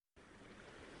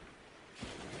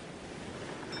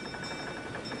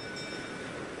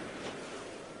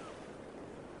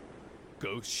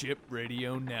Ghost Ship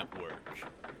Radio Network.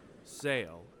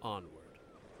 Sail onward.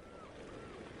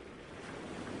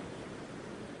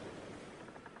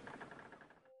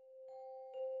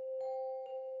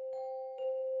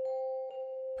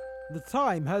 The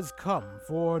time has come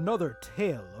for another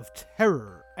tale of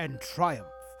terror and triumph,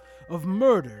 of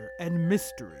murder and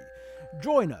mystery.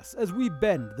 Join us as we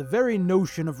bend the very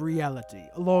notion of reality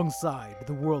alongside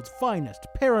the world's finest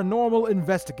paranormal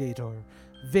investigator,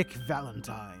 Vic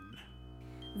Valentine.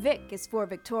 Vic is for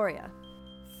Victoria.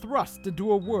 Thrust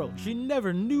into a world she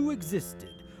never knew existed,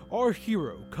 our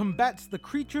hero combats the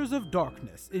creatures of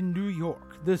darkness in New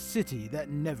York, the city that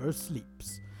never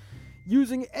sleeps.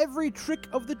 Using every trick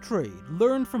of the trade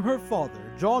learned from her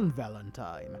father, John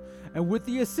Valentine, and with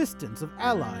the assistance of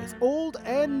allies old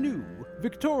and new,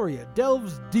 Victoria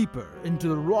delves deeper into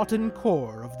the rotten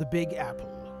core of the Big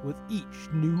Apple with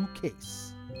each new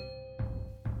case.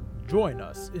 Join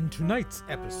us in tonight's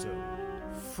episode,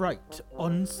 Fright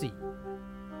Unseen.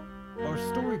 Our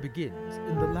story begins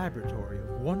in the laboratory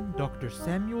of one Dr.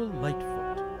 Samuel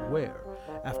Lightfoot, where,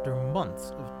 after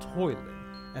months of toiling,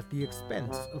 at the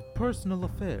expense of personal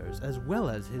affairs as well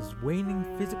as his waning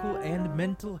physical and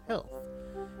mental health,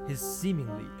 his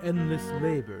seemingly endless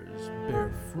labors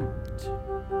bear fruit.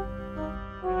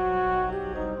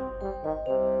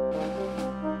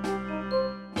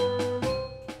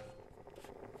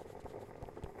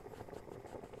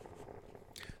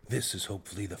 This is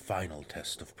hopefully the final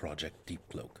test of Project Deep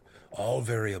Cloak. All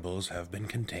variables have been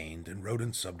contained, and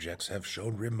rodent subjects have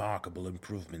shown remarkable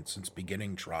improvement since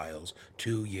beginning trials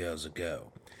 2 years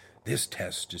ago. This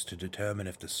test is to determine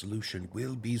if the solution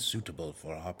will be suitable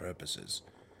for our purposes.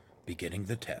 Beginning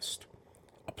the test.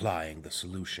 Applying the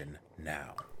solution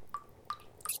now.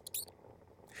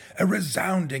 A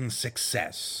resounding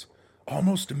success.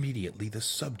 Almost immediately, the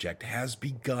subject has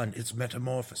begun its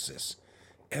metamorphosis.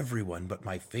 Everyone but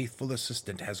my faithful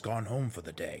assistant has gone home for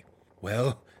the day.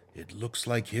 Well, it looks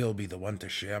like he'll be the one to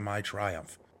share my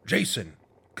triumph. Jason,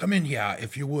 come in here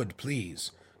if you would,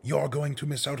 please. You're going to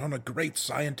miss out on a great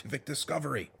scientific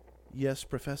discovery. Yes,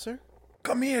 Professor?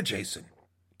 Come here, Jason.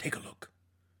 Take a look.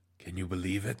 Can you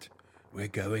believe it? We're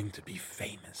going to be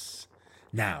famous.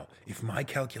 Now, if my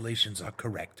calculations are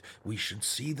correct, we should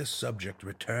see the subject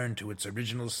return to its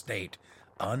original state,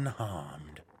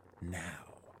 unharmed, now.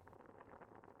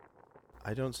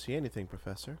 I don't see anything,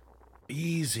 Professor.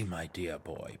 Easy, my dear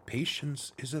boy.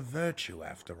 Patience is a virtue,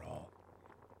 after all.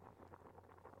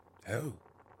 Oh,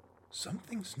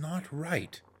 something's not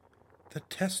right. The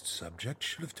test subject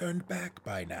should have turned back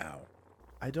by now.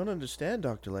 I don't understand,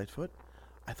 Dr. Lightfoot.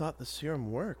 I thought the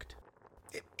serum worked.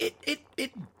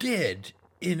 It did,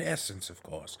 in essence, of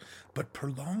course, but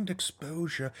prolonged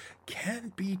exposure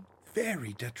can be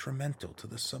very detrimental to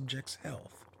the subject's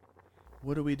health.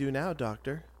 What do we do now,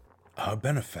 Doctor? Our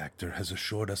benefactor has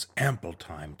assured us ample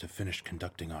time to finish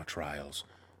conducting our trials.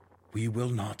 We will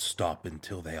not stop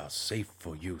until they are safe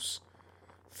for use.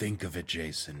 Think of it,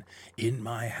 Jason. In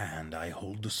my hand, I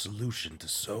hold the solution to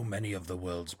so many of the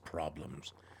world's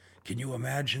problems. Can you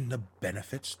imagine the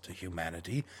benefits to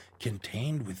humanity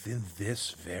contained within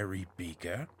this very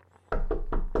beaker?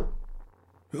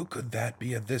 Who could that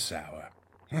be at this hour?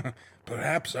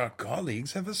 Perhaps our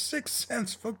colleagues have a sixth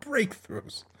sense for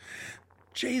breakthroughs.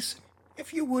 Jason,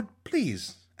 if you would,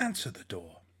 please answer the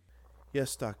door.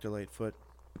 Yes, Dr. Lightfoot.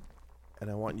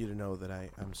 And I want you to know that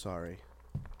I'm sorry.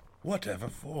 Whatever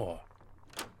for?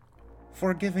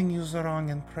 For giving you the wrong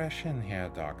impression here,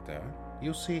 Doctor.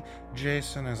 You see,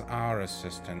 Jason is our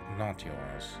assistant, not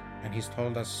yours. And he's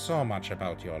told us so much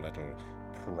about your little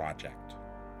project.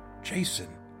 Jason,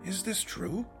 is this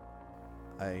true?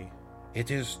 It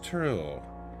is true.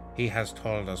 He has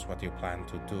told us what you plan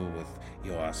to do with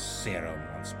your serum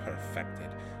once perfected,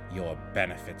 your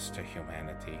benefits to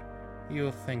humanity.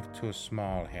 You think too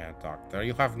small here, Doctor.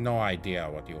 You have no idea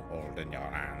what you hold in your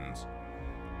hands.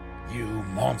 You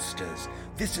monsters!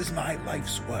 This is my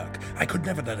life's work. I could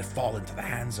never let it fall into the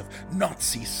hands of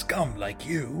Nazi scum like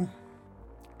you.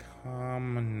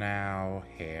 Come now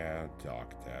here,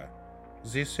 Doctor.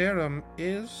 The serum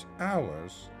is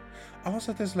ours. All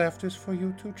that is left is for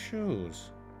you to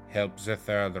choose. Help the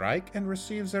Third Reich and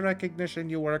receive the recognition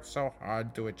you worked so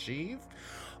hard to achieve,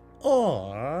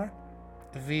 or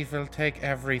we will take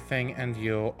everything and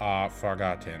you are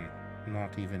forgotten.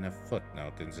 Not even a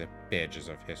footnote in the pages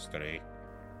of history.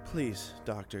 Please,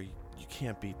 Doctor, you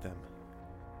can't beat them.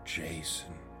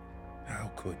 Jason, how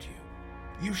could you?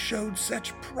 You showed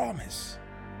such promise.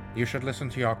 You should listen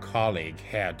to your colleague,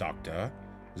 Herr Doctor.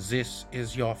 This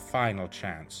is your final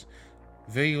chance.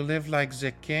 Will you live like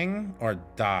the king or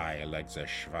die like the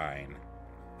Schwein?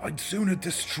 I'd sooner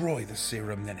destroy the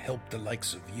serum than help the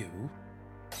likes of you.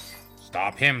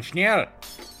 Stop him, Schnell!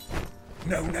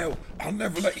 No, I'll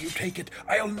never let you take it.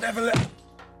 I'll never let...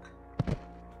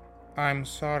 I'm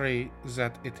sorry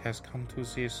that it has come to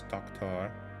this,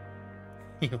 Doctor.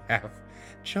 You have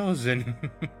chosen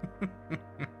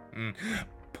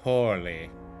poorly.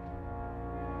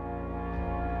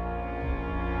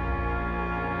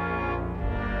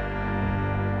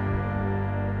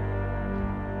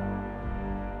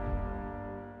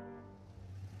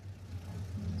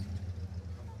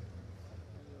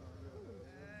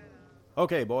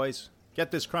 Okay, boys.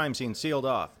 Get this crime scene sealed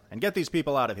off, and get these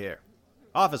people out of here.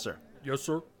 Officer, Yes,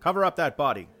 sir. cover up that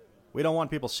body. We don't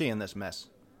want people seeing this mess.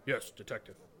 Yes,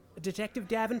 Detective. Detective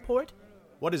Davenport?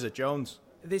 What is it, Jones?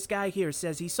 This guy here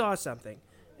says he saw something.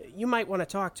 You might want to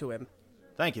talk to him.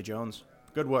 Thank you, Jones.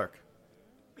 Good work.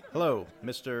 Hello,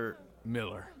 Mr.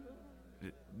 Miller.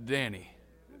 Danny.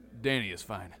 Danny is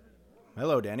fine.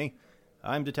 Hello, Danny.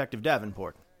 I'm Detective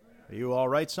Davenport. Are you all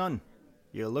right, son?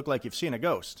 You look like you've seen a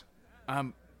ghost.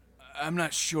 I'm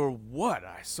not sure what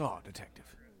I saw,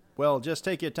 Detective. Well, just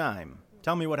take your time.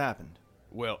 Tell me what happened.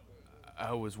 Well,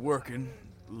 I was working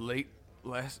late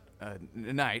last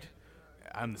night.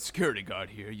 I'm the security guard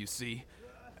here, you see.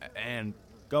 And...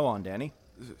 Go on, Danny.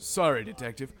 Sorry,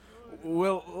 Detective.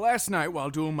 Well, last night while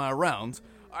doing my rounds,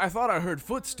 I thought I heard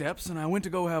footsteps and I went to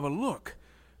go have a look.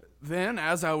 Then,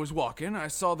 as I was walking, I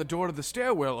saw the door to the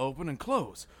stairwell open and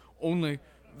close. Only,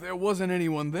 there wasn't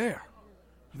anyone there.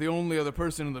 The only other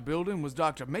person in the building was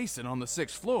Dr. Mason on the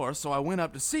 6th floor, so I went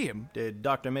up to see him. Did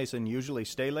Dr. Mason usually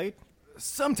stay late?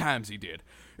 Sometimes he did,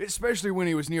 especially when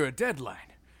he was near a deadline.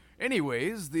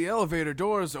 Anyways, the elevator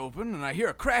doors open and I hear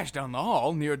a crash down the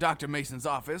hall near Dr. Mason's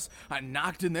office. I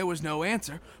knocked and there was no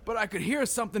answer, but I could hear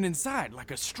something inside,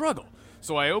 like a struggle.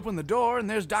 So I opened the door and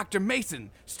there's Dr. Mason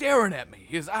staring at me,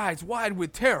 his eyes wide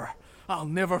with terror. I'll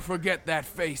never forget that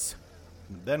face.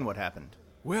 Then what happened?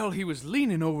 Well, he was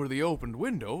leaning over the opened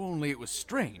window, only it was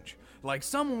strange. Like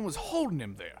someone was holding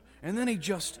him there, and then he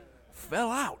just fell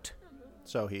out.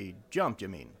 So he jumped, you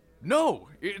mean? No,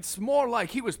 it's more like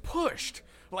he was pushed,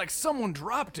 like someone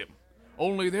dropped him.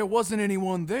 Only there wasn't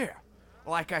anyone there.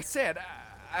 Like I said,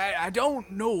 I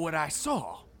don't know what I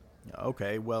saw.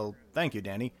 Okay, well, thank you,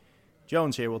 Danny.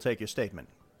 Jones here will take your statement.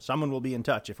 Someone will be in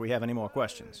touch if we have any more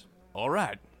questions. All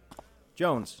right.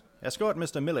 Jones, escort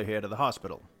Mr. Miller here to the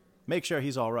hospital. Make sure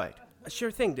he's all right.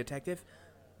 Sure thing, Detective.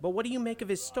 But what do you make of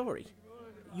his story?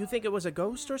 You think it was a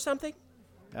ghost or something?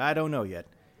 I don't know yet.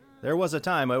 There was a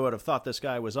time I would have thought this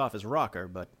guy was off his rocker,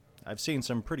 but I've seen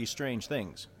some pretty strange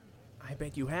things. I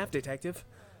bet you have, Detective.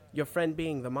 Your friend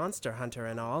being the monster hunter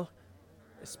and all.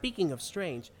 Speaking of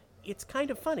strange, it's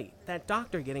kind of funny, that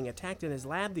doctor getting attacked in his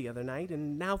lab the other night,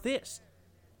 and now this.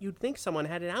 You'd think someone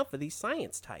had it out for these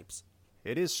science types.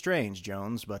 It is strange,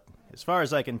 Jones, but as far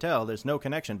as I can tell, there's no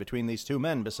connection between these two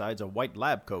men besides a white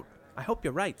lab coat. I hope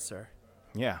you're right, sir.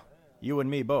 Yeah, you and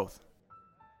me both.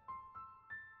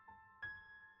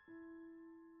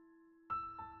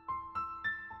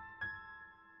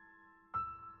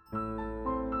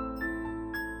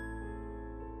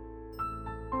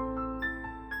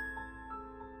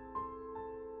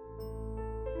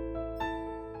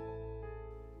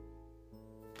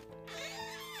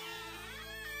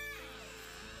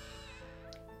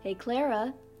 Hey,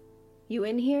 Clara. You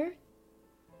in here?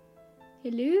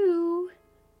 Hello?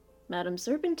 Madame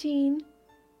Serpentine.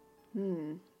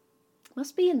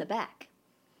 Must be in the back.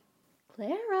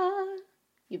 Clara.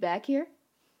 You back here?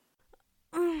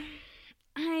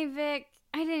 Hi, Vic.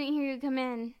 I didn't hear you come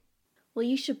in. Well,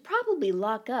 you should probably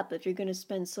lock up if you're going to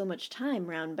spend so much time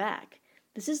round back.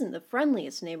 This isn't the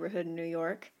friendliest neighborhood in New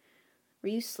York. Were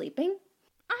you sleeping?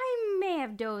 I may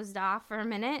have dozed off for a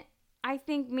minute. I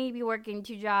think maybe working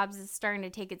 2 jobs is starting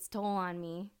to take its toll on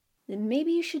me. Then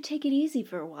maybe you should take it easy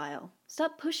for a while.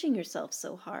 Stop pushing yourself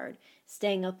so hard,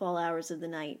 staying up all hours of the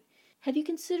night. Have you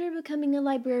considered becoming a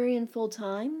librarian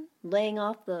full-time? Laying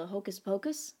off the hocus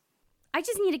pocus? I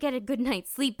just need to get a good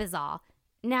night's sleep is all.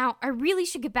 Now, I really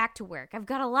should get back to work. I've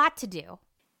got a lot to do.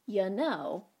 You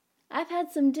know, I've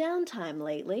had some downtime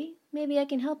lately. Maybe I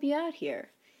can help you out here.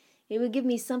 It would give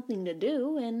me something to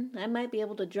do, and I might be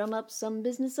able to drum up some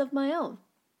business of my own.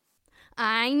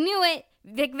 I knew it!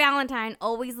 Vic Valentine,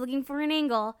 always looking for an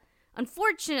angle.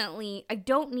 Unfortunately, I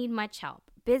don't need much help.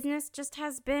 Business just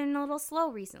has been a little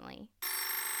slow recently.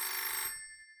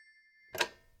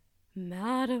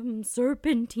 Madame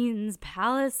Serpentine's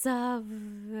Palace of...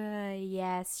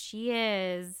 yes, she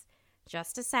is.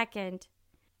 Just a second.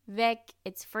 Vic,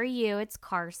 it's for you. It's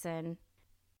Carson.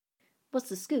 What's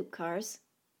the scoop, Cars?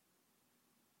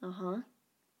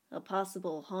 A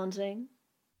possible haunting?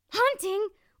 Haunting?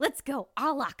 Let's go.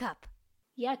 I'll lock up.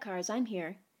 Yeah, Cars, I'm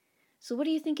here. So what do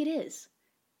you think it is?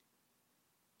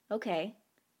 Okay.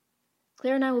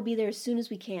 Claire and I will be there as soon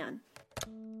as we can.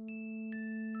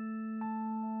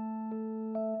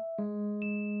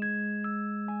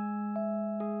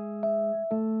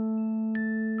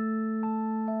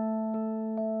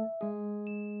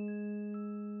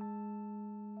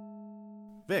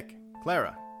 Vic,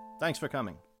 Clara, thanks for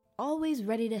coming. Always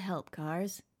ready to help,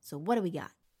 Cars. So what do we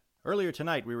got? Earlier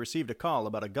tonight, we received a call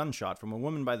about a gunshot from a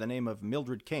woman by the name of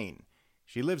Mildred Kane.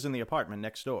 She lives in the apartment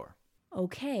next door.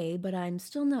 Okay, but I'm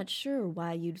still not sure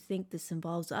why you'd think this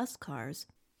involves us, Cars.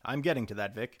 I'm getting to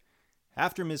that, Vic.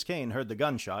 After Ms. Kane heard the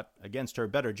gunshot, against her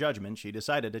better judgment, she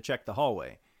decided to check the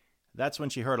hallway. That's when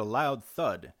she heard a loud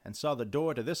thud and saw the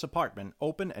door to this apartment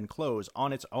open and close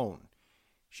on its own.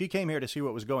 She came here to see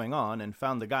what was going on and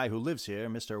found the guy who lives here,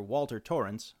 Mr. Walter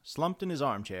Torrance, slumped in his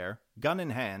armchair, gun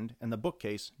in hand, and the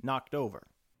bookcase knocked over.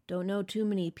 Don't know too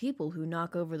many people who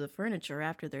knock over the furniture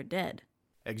after they're dead.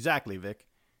 Exactly, Vic.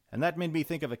 And that made me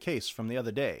think of a case from the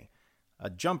other day. A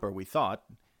jumper, we thought,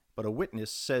 but a witness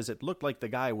says it looked like the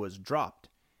guy was dropped.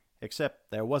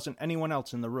 Except there wasn't anyone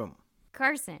else in the room.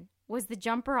 Carson, was the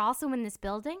jumper also in this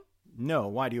building? No,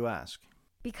 why do you ask?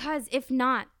 Because if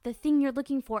not, the thing you're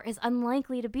looking for is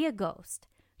unlikely to be a ghost.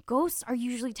 Ghosts are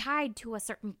usually tied to a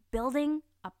certain building,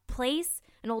 a place,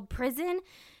 an old prison.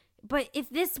 But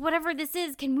if this, whatever this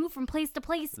is, can move from place to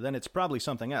place... Then it's probably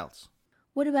something else.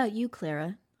 What about you,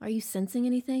 Clara? Are you sensing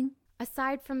anything?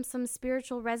 Aside from some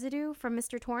spiritual residue from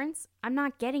Mr. Torrance, I'm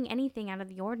not getting anything out of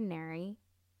the ordinary.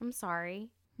 I'm sorry.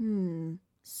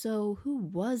 So who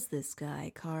was this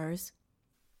guy, Cars?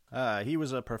 He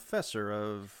was a professor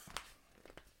of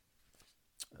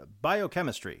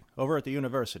biochemistry over at the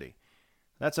university.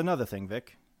 That's another thing,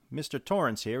 Vic. Mr.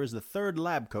 Torrance here is the third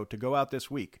lab coat to go out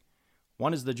this week.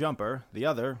 One is the jumper, the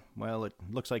other, well, it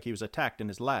looks like he was attacked in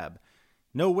his lab.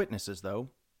 No witnesses, though,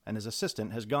 and his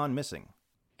assistant has gone missing.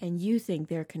 And you think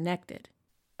they're connected?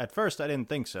 At first I didn't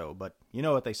think so, but you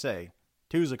know what they say.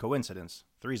 2's a coincidence,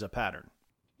 3's a pattern.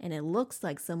 And it looks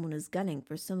like someone is gunning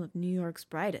for some of New York's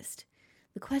brightest.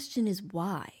 The question is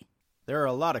why? There are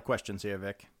a lot of questions here,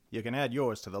 Vic. You can add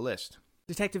yours to the list.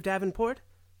 Detective Davenport?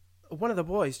 One of the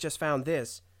boys just found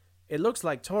this. It looks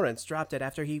like Torrance dropped it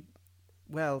after he...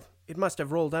 Well, it must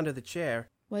have rolled under the chair.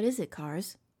 What is it,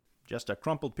 Cars? Just a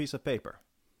crumpled piece of paper.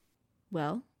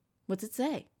 Well, what's it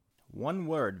say? One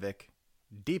word, Vic.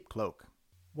 Deep cloak.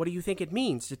 What do you think it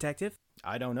means, Detective?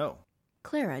 I don't know.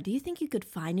 Clara, do you think you could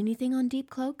find anything on Deep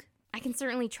Cloak? I can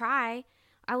certainly try.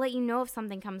 I'll let you know if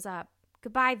something comes up.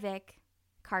 Goodbye, Vic.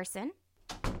 Carson?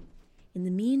 In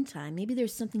the meantime, maybe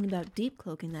there's something about Deep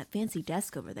Cloak in that fancy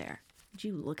desk over there. Did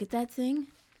you look at that thing?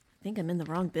 I think I'm in the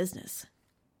wrong business.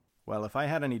 Well, if I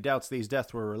had any doubts these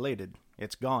deaths were related,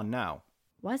 it's gone now.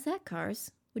 Why's that, Cars?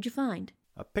 What'd you find?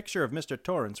 A picture of Mr.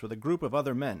 Torrance with a group of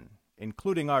other men,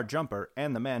 including our jumper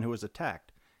and the man who was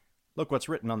attacked. Look what's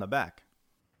written on the back.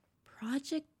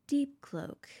 Project Deep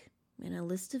Cloak, and a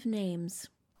list of names.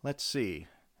 Let's see.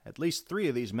 At least 3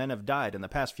 of these men have died in the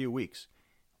past few weeks.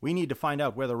 We need to find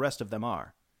out where the rest of them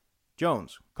are.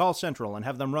 Jones, call Central and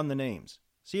have them run the names.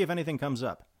 See if anything comes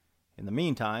up. In the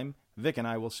meantime, Vic and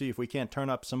I will see if we can't turn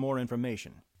up some more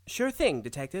information. Sure thing,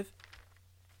 Detective.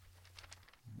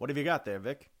 What have you got there,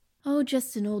 Vic? Oh,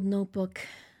 just an old notebook.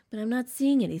 But I'm not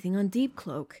seeing anything on Deep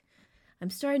Cloak.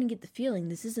 I'm starting to get the feeling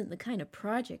this isn't the kind of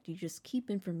project you just keep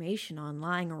information on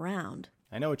lying around.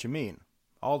 I know what you mean.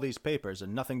 All these papers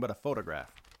and nothing but a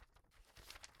photograph.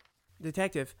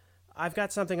 Detective, I've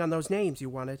got something on those names you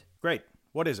wanted. Great.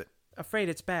 What is it? Afraid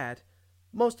it's bad.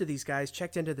 Most of these guys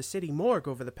checked into the city morgue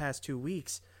over the past 2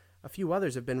 weeks. A few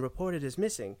others have been reported as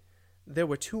missing. There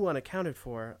were 2 unaccounted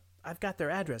for. I've got their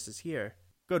addresses here.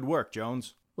 Good work,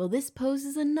 Jones. Well, this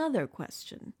poses another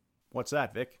question. What's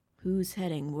that, Vic? Who's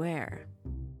heading where?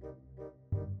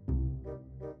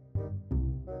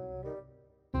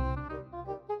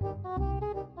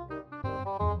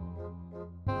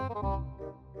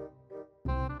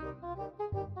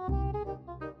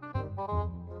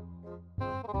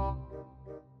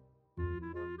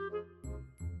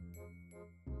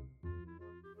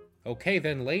 Okay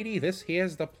then, lady, this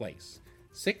here's the place.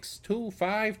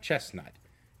 625 Chestnut.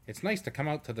 It's nice to come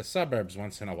out to the suburbs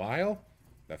once in a while.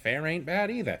 The fare ain't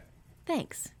bad either.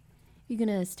 Thanks. You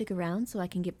gonna stick around so I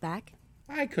can get back?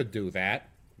 I could do that.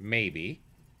 Maybe.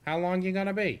 How long you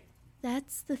gonna be?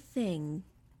 That's the thing.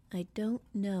 I don't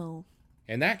know.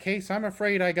 In that case, I'm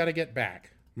afraid I gotta get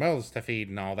back. Mills to feed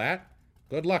and all that.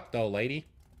 Good luck, though, lady.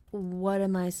 What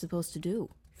am I supposed to do?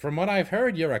 From what I've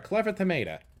heard, you're a clever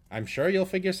tomato. I'm sure you'll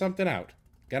figure something out.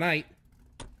 Good night.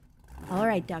 All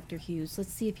right, Dr. Hughes,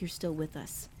 let's see if you're still with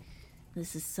us.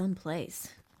 This is someplace.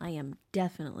 I am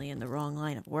definitely in the wrong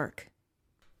line of work.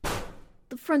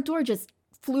 The front door just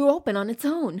flew open on its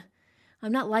own.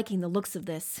 I'm not liking the looks of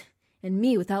this. And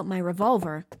me without my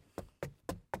revolver.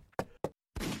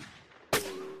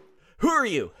 Who are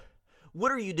you?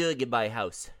 What are you doing in my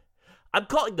house? I'm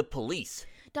calling the police.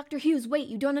 Dr. Hughes, wait,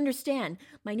 you don't understand.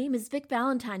 My name is Vic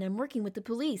Valentine. I'm working with the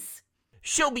police.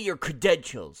 Show me your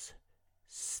credentials.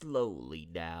 Slowly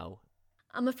now.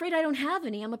 I'm afraid I don't have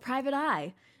any. I'm a private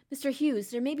eye. Mr. Hughes,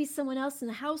 there may be someone else in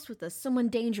the house with us, someone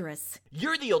dangerous.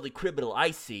 You're the only criminal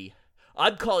I see.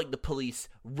 I'm calling the police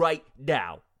right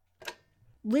now.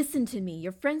 Listen to me.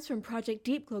 Your friends from Project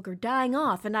Deep Cloak are dying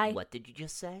off, and I... What did you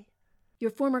just say?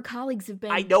 Your former colleagues have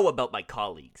been... I know about my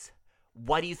colleagues.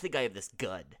 Why do you think I have this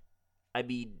gun? I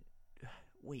mean...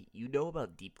 Wait, you know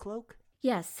about Deep Cloak?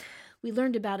 Yes, we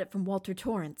learned about it from Walter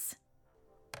Torrance.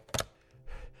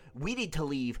 We need to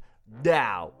leave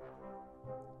now.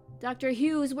 Dr.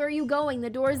 Hughes, where are you going? The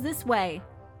door's this way.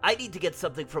 I need to get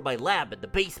something from my lab in the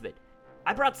basement.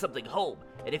 I brought something home,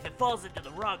 and if it falls into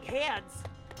the wrong hands...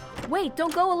 Wait,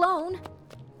 don't go alone.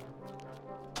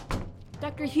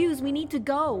 Dr. Hughes, we need to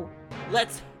go.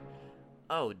 Let's...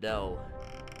 Oh, no.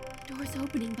 Door's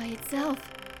opening by itself.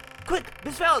 Quick,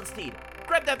 Miss Valenstein,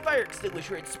 grab that fire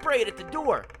extinguisher and spray it at the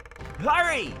door.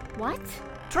 Hurry! What?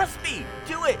 Trust me,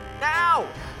 do it, now!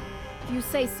 If you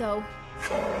say so.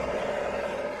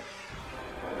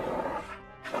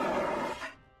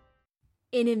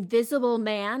 An invisible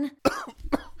man?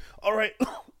 All right.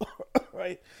 All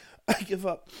right. I give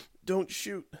up. Don't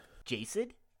shoot.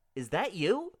 Jason, is that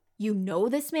you? You know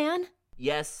this man?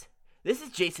 Yes, this is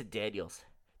Jason Daniels,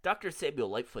 Dr. Samuel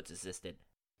Lightfoot's assistant.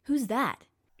 Who's that?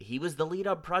 He was the lead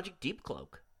on Project Deep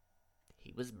Cloak.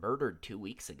 He was murdered 2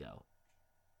 weeks ago.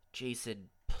 Jason,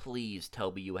 please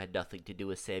tell me you had nothing to do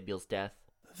with Samuel's death.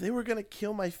 They were going to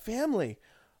kill my family.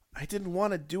 I didn't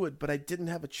want to do it, but I didn't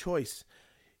have a choice.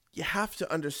 You have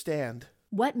to understand.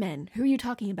 What men? Who are you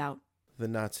talking about? The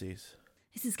Nazis.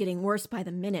 This is getting worse by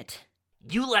the minute.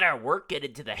 You let our work get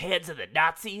into the hands of the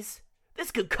Nazis?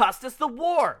 This could cost us the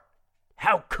war.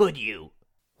 How could you?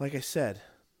 Like I said,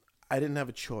 I didn't have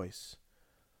a choice.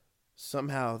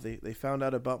 Somehow they found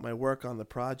out about my work on the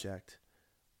project.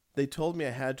 They told me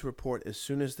I had to report as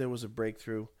soon as there was a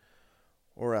breakthrough,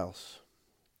 or else.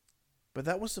 But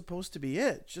that was supposed to be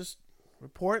it. Just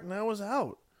report and I was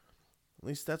out. At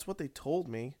least that's what they told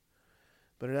me.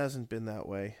 But it hasn't been that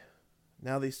way.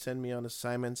 Now they send me on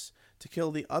assignments to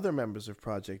kill the other members of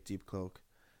Project Deep Cloak.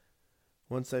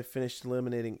 Once I've finished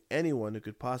eliminating anyone who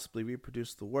could possibly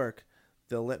reproduce the work,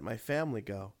 they'll let my family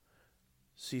go.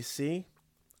 So you see,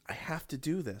 I have to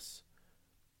do this.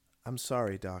 I'm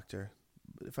sorry, Doctor,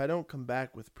 but if I don't come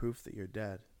back with proof that you're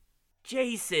dead...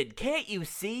 Jason, can't you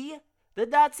see? The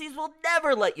Nazis will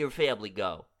never let your family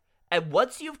go. And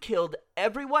once you've killed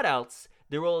everyone else,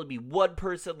 there will only be one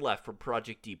person left from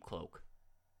Project Deep Cloak.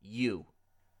 You.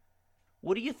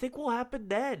 What do you think will happen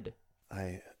then?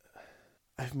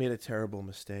 I've made a terrible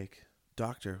mistake.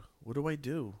 Doctor, what do I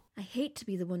do? I hate to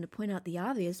be the one to point out the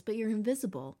obvious, but you're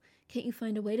invisible. Can't you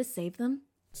find a way to save them?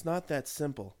 It's not that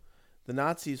simple. The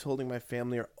Nazis holding my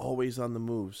family are always on the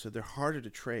move, so they're harder to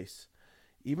trace.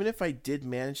 Even if I did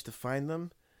manage to find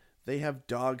them, they have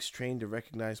dogs trained to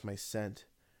recognize my scent.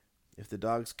 If the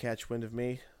dogs catch wind of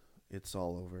me, it's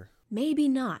all over. Maybe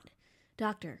not.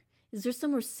 Doctor, is there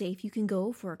somewhere safe you can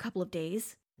go for a couple of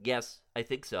days? Yes, I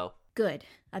think so. Good.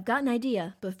 I've got an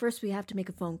idea, but first we have to make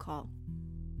a phone call.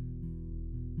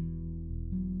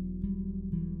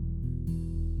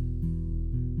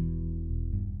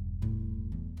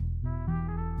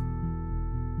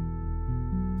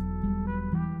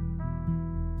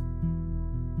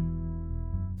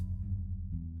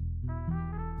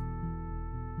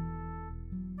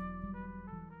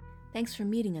 Thanks for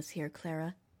meeting us here,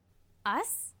 Clara.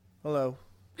 Us? Hello.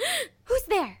 Who's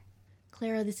there?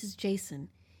 Clara, this is Jason.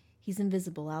 He's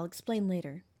invisible. I'll explain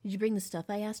later. Did you bring the stuff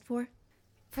I asked for?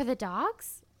 For the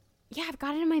dogs? Yeah, I've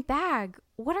got it in my bag.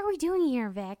 What are we doing here,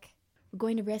 Vic? We're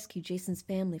going to rescue Jason's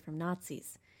family from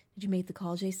Nazis. Did you make the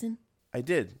call, Jason? I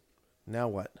did. Now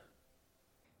what?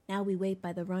 Now we wait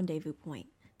by the rendezvous point,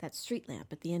 that street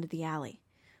lamp at the end of the alley.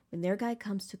 When their guy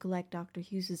comes to collect Dr.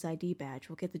 Hughes' ID badge,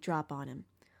 we'll get the drop on him.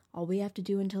 All we have to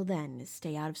do until then is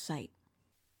stay out of sight.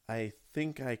 I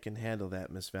think I can handle that,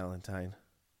 Miss Valentine.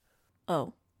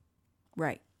 Oh,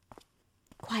 right.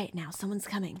 Quiet now, someone's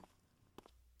coming.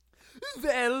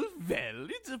 Well,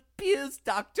 it appears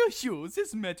Dr. Hughes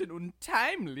has met an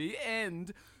untimely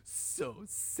end. So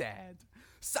sad.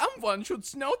 Someone should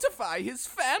notify his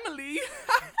family.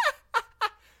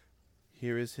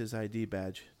 Here is his ID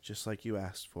badge, just like you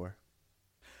asked for.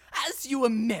 As you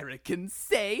Americans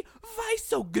say, why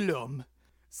so glum?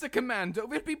 The commander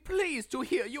will be pleased to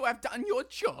hear you have done your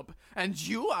job, and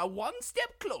you are one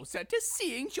step closer to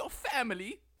seeing your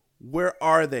family. Where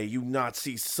are they, you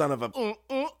Nazi son of a...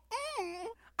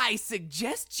 I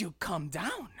suggest you calm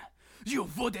down. You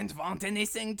wouldn't want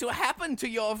anything to happen to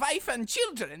your wife and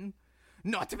children.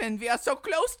 Not when we are so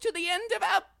close to the end of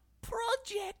our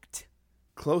project.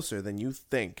 Closer than you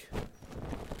think.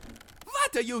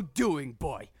 What are you doing,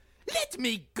 boy? Let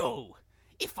me go.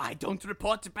 If I don't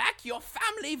report back, your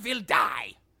family will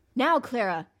die. Now,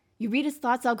 Clara. You read his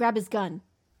thoughts, I'll grab his gun.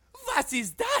 What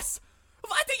is this?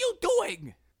 What are you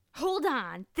doing? Hold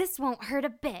on. This won't hurt a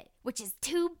bit, which is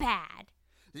too bad.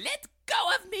 Let go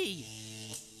of me.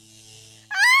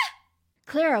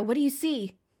 Clara, what do you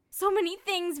see? So many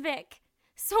things, Vic.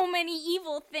 So many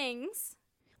evil things.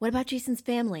 What about Jason's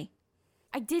family?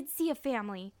 I did see a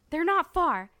family. They're not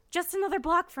far. Just another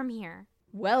block from here.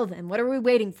 Well then, what are we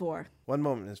waiting for? One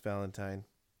moment, Miss Valentine.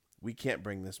 We can't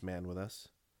bring this man with us.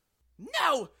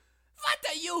 No! What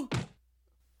are you...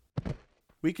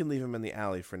 We can leave him in the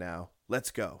alley for now.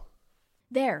 Let's go.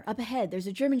 There, up ahead, there's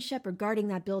a German Shepherd guarding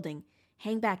that building.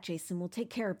 Hang back, Jason. We'll take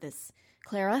care of this.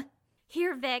 Clara?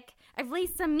 Here, Vic. I've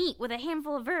laced some meat with a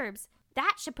handful of herbs.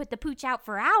 That should put the pooch out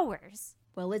for hours.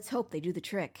 Well, let's hope they do the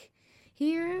trick.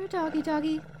 Here, doggy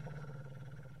doggy.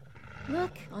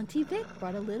 Look, Auntie Vic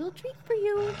brought a little treat for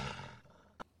you.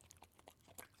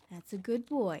 That's a good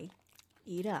boy.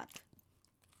 Eat up.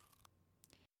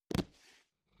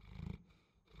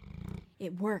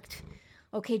 It worked.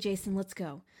 Okay, Jason, let's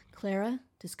go. Clara,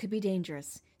 this could be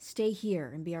dangerous. Stay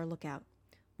here and be our lookout.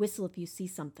 Whistle if you see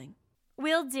something.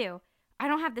 Will do. I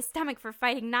don't have the stomach for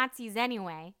fighting Nazis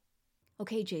anyway.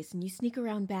 Okay, Jason, you sneak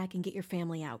around back and get your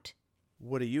family out.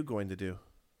 What are you going to do?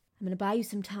 I'm going to buy you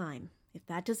some time. If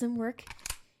that doesn't work,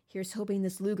 here's hoping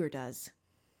this Luger does.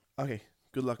 Okay,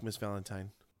 good luck, Miss Valentine.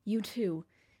 You too.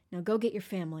 Now go get your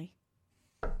family.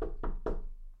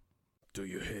 Do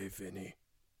you have any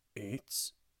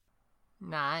eats?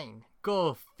 Nein,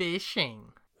 go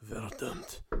fishing.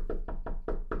 Verdammt.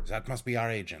 That must be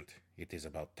our agent. It is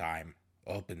about time.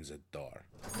 Open the door.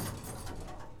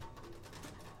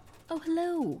 Oh,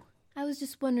 hello. I was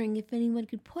just wondering if anyone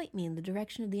could point me in the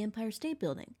direction of the Empire State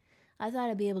Building. I thought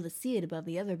I'd be able to see it above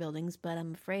the other buildings, but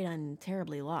I'm afraid I'm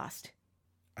terribly lost.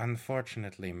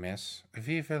 Unfortunately, miss,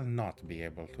 we will not be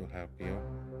able to help you.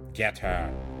 Get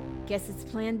her. Guess it's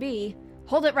plan B.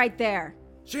 Hold it right there.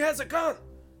 She has a gun!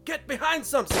 Get behind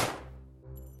something!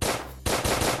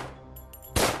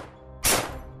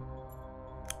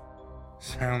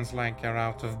 Sounds like you're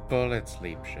out of bullets,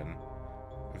 Liebchen.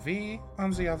 We,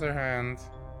 on the other hand,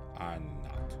 are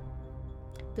not.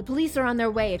 The police are on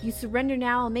their way. If you surrender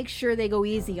now, I'll make sure they go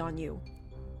easy on you.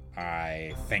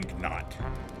 I think not.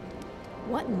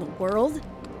 What in the world?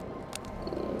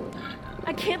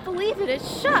 I can't believe it.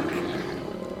 It's Shuck.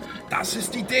 Das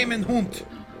ist die Dämonenhund.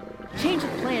 Change of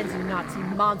plans, you Nazi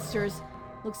monsters.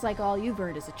 Looks like all you've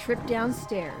earned is a trip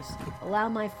downstairs. Allow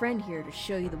my friend here to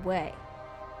show you the way.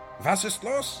 Was ist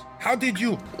los? How did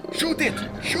you? Shoot it!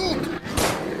 Shoot!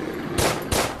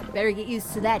 Better get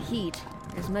used to that heat.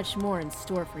 There's much more in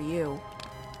store for you.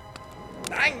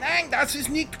 Nein, nein, das ist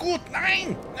nicht gut.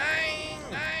 Nein, nein,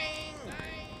 nein,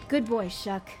 nein. Good boy,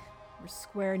 Shuck. We're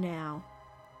square now.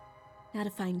 Now to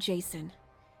find Jason.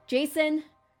 Jason,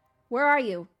 where are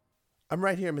you? I'm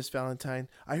right here, Miss Valentine.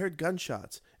 I heard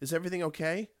gunshots. Is everything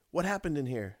okay? What happened in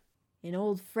here? An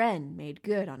old friend made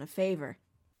good on a favor.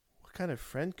 What kind of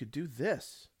friend could do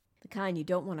this? The kind you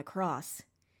don't want to cross.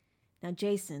 Now,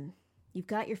 Jason, you've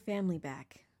got your family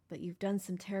back, but you've done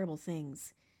some terrible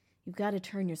things. You've got to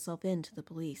turn yourself in to the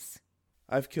police.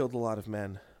 I've killed a lot of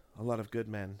men, a lot of good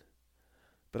men.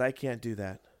 But I can't do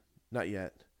that. Not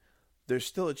yet. There's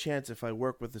still a chance if I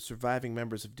work with the surviving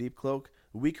members of Deep Cloak,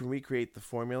 we can recreate the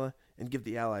formula and give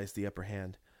the Allies the upper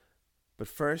hand. But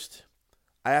first,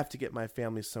 I have to get my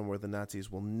family somewhere the Nazis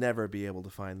will never be able to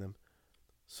find them.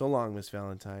 So long, Miss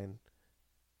Valentine,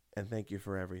 and thank you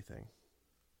for everything.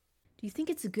 Do you think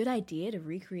it's a good idea to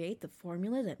recreate the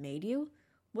formula that made you?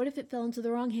 What if it fell into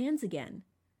the wrong hands again?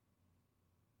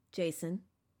 Jason?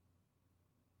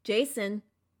 Jason?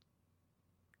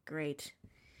 Great.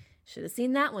 Should have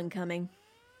seen that one coming.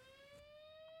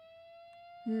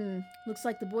 Looks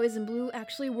like the boys in blue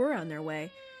actually were on their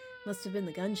way. Must have been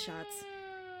the gunshots.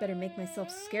 Better make myself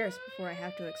scarce before I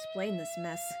have to explain this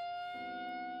mess.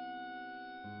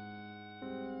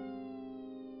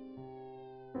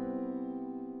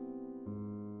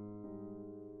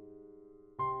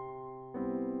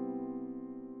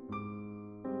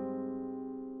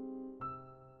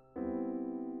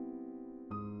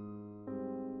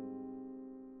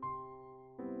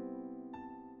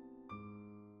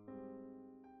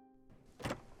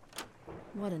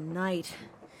 What a night.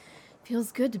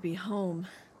 Feels good to be home.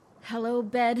 Hello,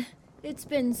 bed. It's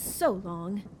been so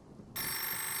long.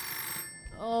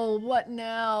 Oh, what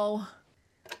now?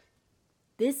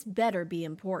 This better be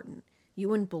important. You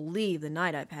wouldn't believe the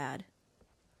night I've had.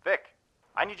 Vic,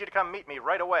 I need you to come meet me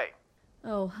right away.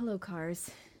 Oh, hello, Cars.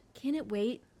 Can it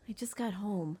wait? I just got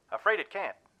home. Afraid it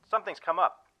can't. Something's come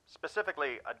up.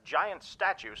 Specifically, a giant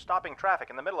statue stopping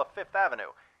traffic in the middle of Fifth Avenue.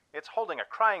 It's holding a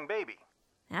crying baby.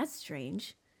 That's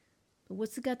strange. But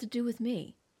what's it got to do with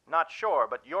me? Not sure,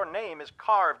 but your name is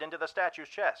carved into the statue's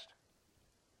chest.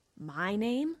 My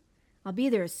name? I'll be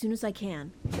there as soon as I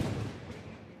can.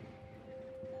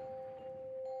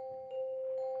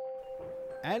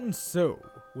 And so,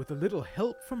 with a little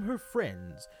help from her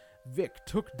friends, Vic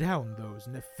took down those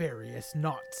nefarious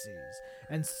Nazis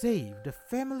and saved a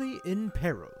family in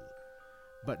peril.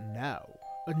 But now,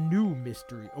 a new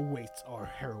mystery awaits our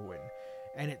heroine,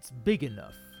 and it's big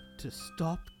enough to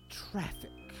stop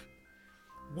traffic.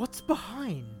 What's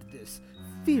behind this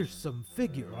fearsome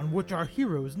figure on which our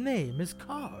hero's name is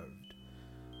carved?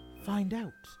 Find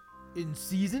out in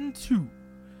Season 2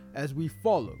 as we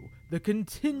follow the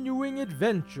continuing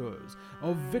adventures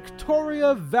of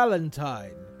Victoria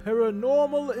Valentine,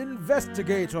 paranormal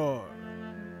investigator.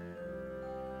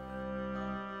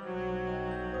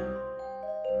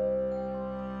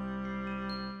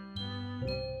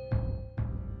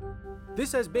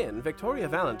 This has been Victoria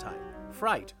Valentine,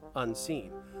 Fright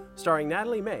Unseen, starring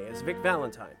Natalie May as Vic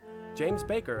Valentine, James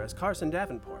Baker as Carson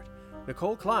Davenport,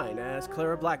 Nicole Klein as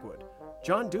Clara Blackwood,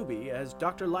 John Doobie as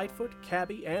Dr. Lightfoot,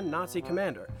 Cabby, and Nazi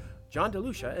Commander, John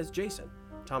DeLucia as Jason,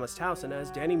 Thomas Towson as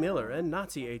Danny Miller and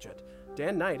Nazi Agent,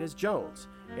 Dan Knight as Jones,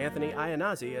 Anthony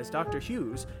Iannazzi as Dr.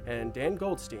 Hughes, and Dan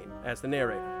Goldstein as the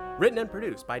narrator. Written and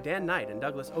produced by Dan Knight and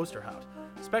Douglas Osterhout.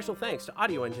 Special thanks to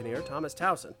audio engineer Thomas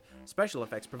Towson. Special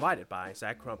effects provided by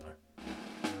Zach Crumpler.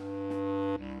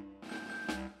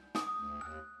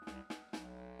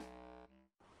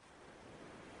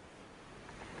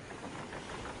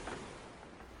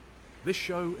 This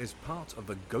show is part of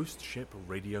the Ghost Ship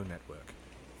Radio Network.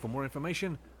 For more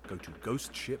information, go to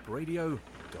ghostshipradio.com.